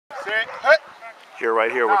Here,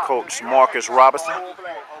 right here with Coach Marcus Robinson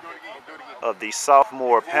of the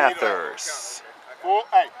Sophomore Panthers.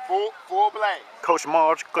 Coach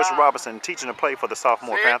Marcus Robinson teaching to play for the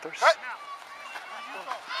Sophomore Panthers.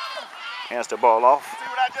 Hands the ball off.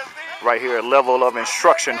 Right here, level of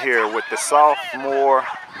instruction here with the Sophomore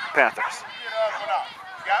Panthers.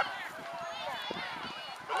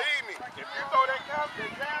 Believe me, if you throw that jab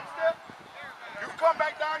step, you come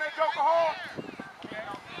back down that joker hole,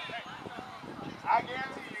 I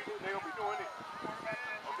guarantee you they'll be doing it.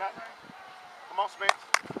 Okay? Come on,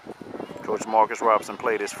 Spence. Coach Marcus Robinson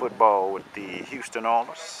played his football with the Houston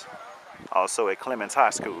Oilers, also at Clements High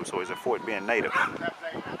School, so he's a Fort Bend native.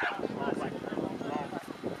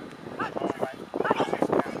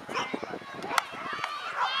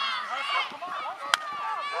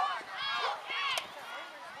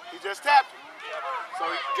 He just tapped you. So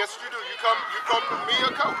guess what you do? You come to me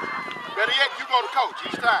or coach. Better yet, you go to coach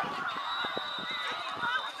each time.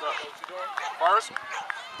 First,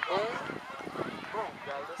 boom, boom.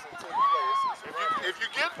 If you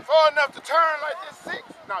get far enough to turn like this, 6.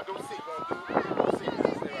 No, do 6. Do 6.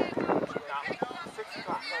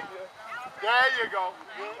 There you go.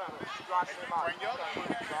 Bring your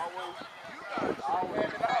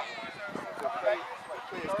always it out.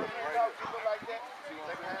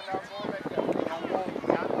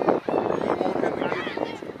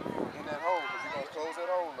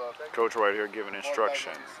 Coach right here giving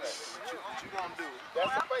instructions. What you gonna do?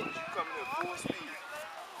 That's the fake. You coming in full speed.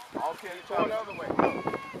 Okay, you turn the other way. You're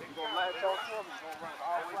gonna latch on to him. He's gonna run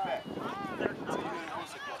all the way back. Until you hit the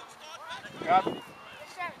whistle goes. Got it?